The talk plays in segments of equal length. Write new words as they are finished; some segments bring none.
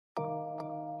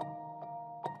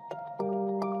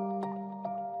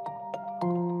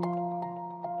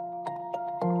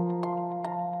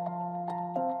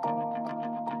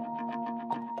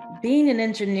Being an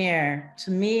engineer,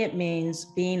 to me, it means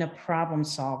being a problem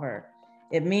solver.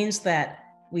 It means that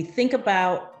we think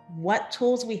about what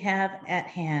tools we have at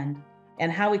hand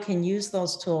and how we can use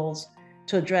those tools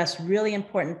to address really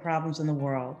important problems in the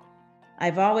world.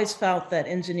 I've always felt that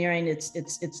engineering,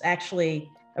 it's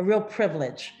actually a real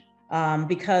privilege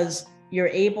because you're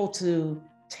able to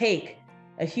take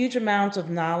a huge amount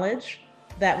of knowledge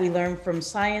that we learn from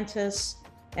scientists,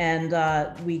 and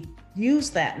we use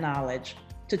that knowledge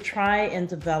to try and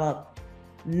develop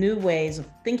new ways of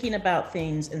thinking about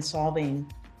things and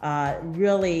solving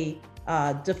really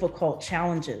difficult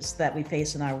challenges that we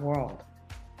face in our world.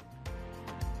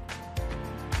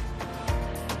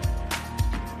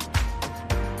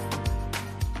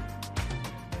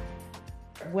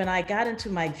 When I got into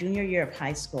my junior year of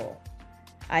high school,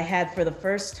 I had for the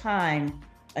first time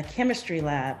a chemistry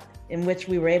lab in which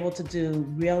we were able to do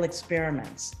real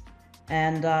experiments.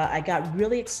 And I got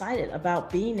really excited about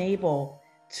being able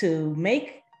to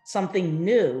make something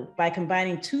new by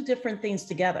combining two different things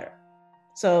together.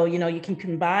 So, you can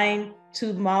combine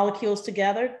two molecules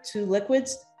together, two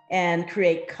liquids, and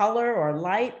create color or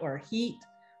light or heat.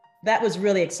 That was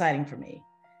really exciting for me.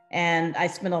 And I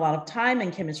spent a lot of time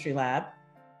in chemistry lab.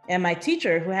 And my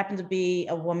teacher, who happened to be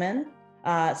a woman,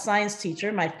 science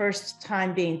teacher, my first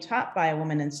time being taught by a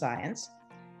woman in science,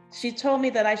 she told me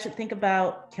that I should think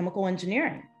about chemical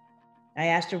engineering. I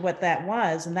asked her what that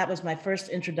was, and that was my first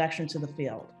introduction to the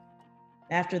field.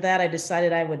 After that, I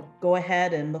decided I would go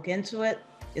ahead and look into it.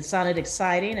 It sounded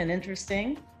exciting and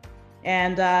interesting.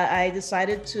 And I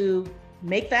decided to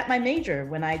make that my major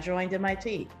when I joined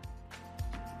MIT.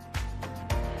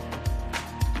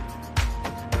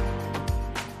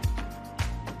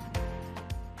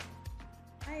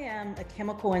 I am a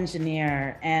chemical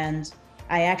engineer, and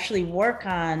I actually work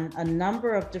on a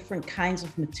number of different kinds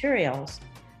of materials.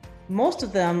 Most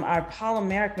of them are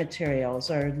polymeric materials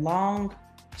or long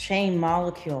chain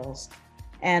molecules.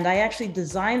 And I actually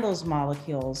design those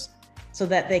molecules so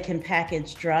that they can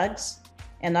package drugs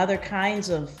and other kinds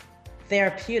of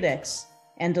therapeutics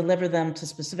and deliver them to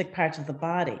specific parts of the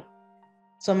body.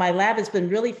 So my lab has been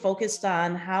really focused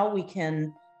on how we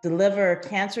can deliver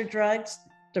cancer drugs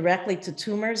directly to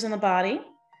tumors in the body.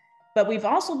 But we've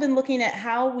also been looking at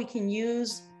how we can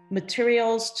use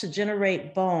materials to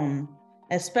generate bone,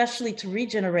 especially to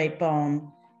regenerate bone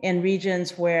in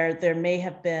regions where there may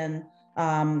have been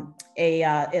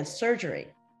a surgery.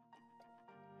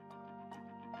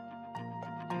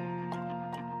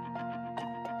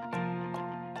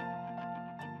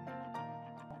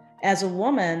 As a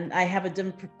woman, I have a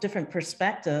different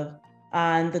perspective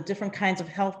on the different kinds of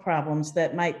health problems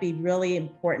that might be really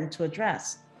important to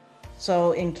address.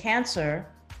 So in cancer,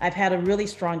 I've had a really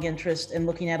strong interest in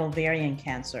looking at ovarian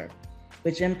cancer,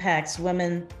 which impacts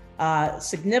women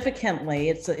significantly.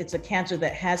 It's a cancer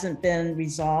that hasn't been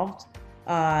resolved.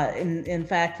 In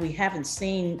fact, we haven't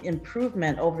seen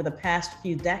improvement over the past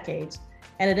few decades,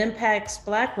 and it impacts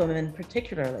Black women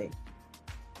particularly.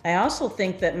 I also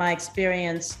think that my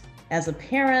experience as a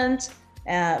parent,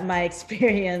 my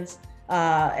experience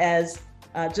as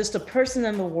just a person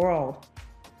in the world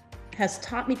has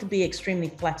taught me to be extremely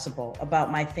flexible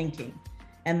about my thinking.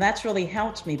 And that's really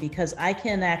helped me because I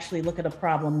can actually look at a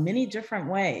problem many different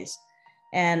ways.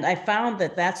 And I found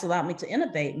that that's allowed me to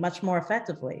innovate much more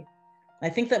effectively. I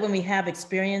think that when we have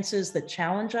experiences that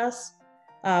challenge us,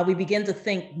 we begin to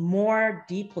think more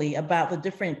deeply about the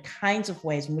different kinds of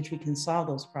ways in which we can solve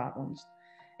those problems.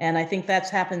 And I think that's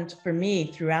happened for me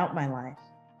throughout my life.